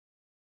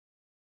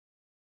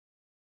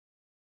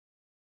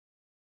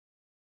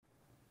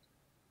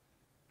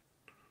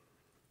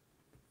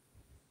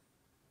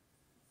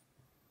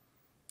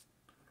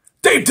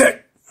Game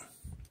Tech!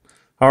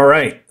 All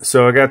right,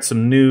 so I got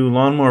some new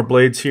lawnmower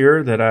blades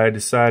here that I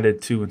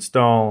decided to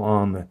install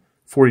on the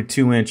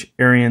 42-inch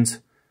Aries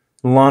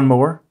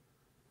lawnmower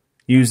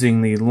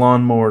using the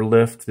lawnmower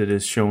lift that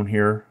is shown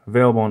here.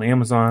 Available on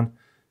Amazon,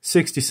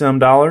 $60-some,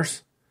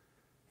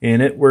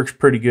 and it works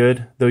pretty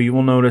good. Though you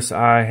will notice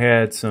I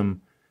had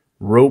some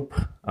rope,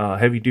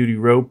 heavy-duty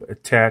rope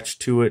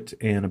attached to it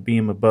and a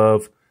beam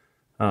above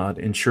to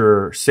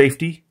ensure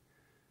safety.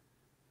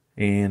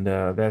 And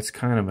that's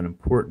kind of an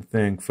important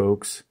thing,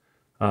 folks.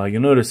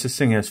 You'll notice this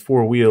thing has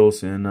 4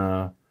 wheels, and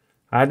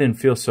I didn't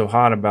feel so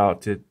hot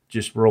about it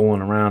just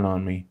rolling around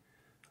on me,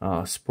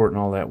 supporting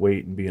all that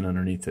weight and being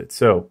underneath it.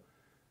 So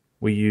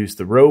we used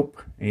the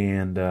rope,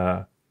 and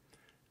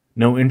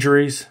no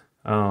injuries,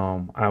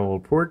 I will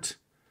report.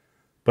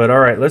 But all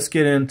right, let's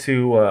get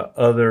into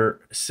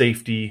other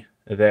safety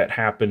that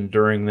happened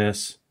during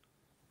this.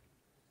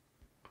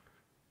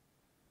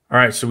 All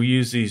right, so we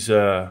use these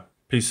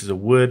pieces of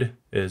wood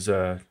as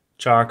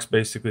chocks,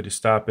 basically to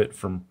stop it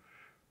from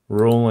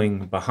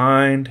rolling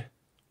behind.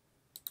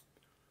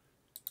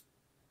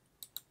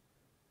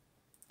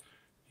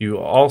 You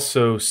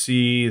also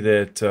see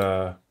that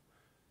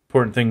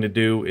important thing to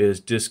do is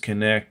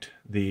disconnect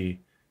the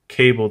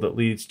cable that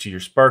leads to your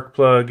spark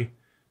plug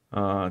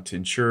to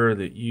ensure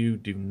that you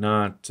do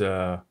not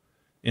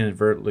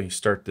inadvertently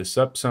start this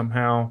up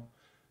somehow.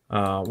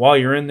 While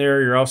you're in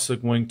there, you're also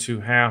going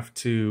to have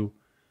to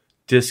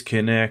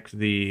disconnect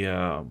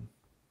the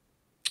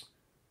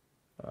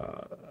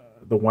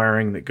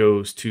wiring that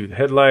goes to the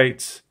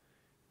headlights,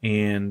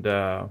 and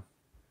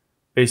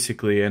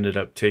basically ended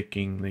up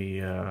taking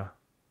the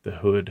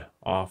hood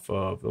off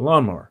of the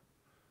lawnmower.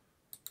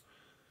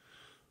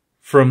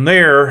 From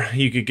there,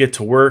 you could get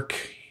to work.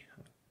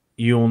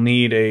 You'll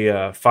need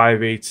a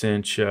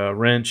 5/8"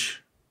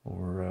 wrench,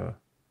 or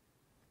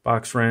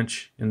box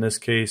wrench in this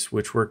case,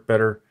 which worked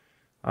better.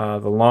 The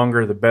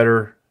longer the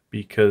better,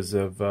 because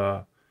of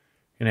you're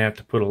gonna have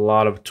to put a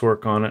lot of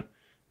torque on it.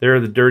 There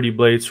are the dirty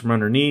blades from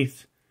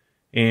underneath,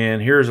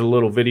 and here's a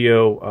little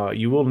video.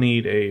 You will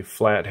need a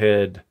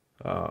flathead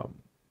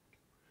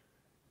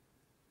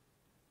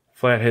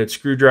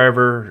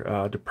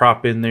screwdriver to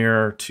prop in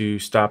there to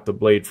stop the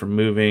blade from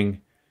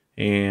moving.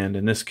 And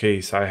in this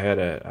case, I had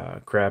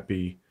a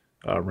crappy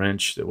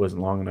wrench that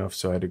wasn't long enough,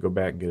 so I had to go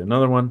back and get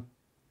another one.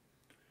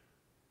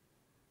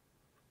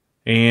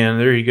 And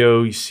there you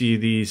go. You see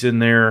these in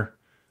there.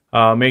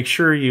 Make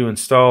sure you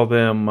install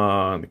them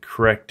in the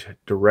correct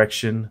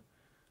direction.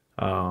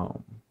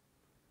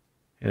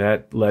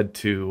 That led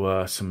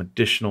to some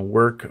additional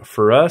work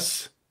for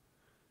us,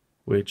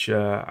 which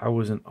I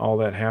wasn't all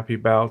that happy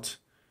about.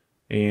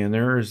 And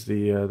there's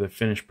the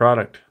finished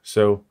product.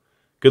 So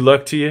good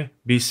luck to you.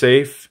 Be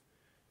safe,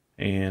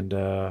 and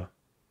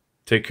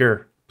take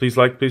care. Please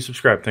like, please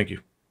subscribe. Thank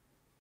you.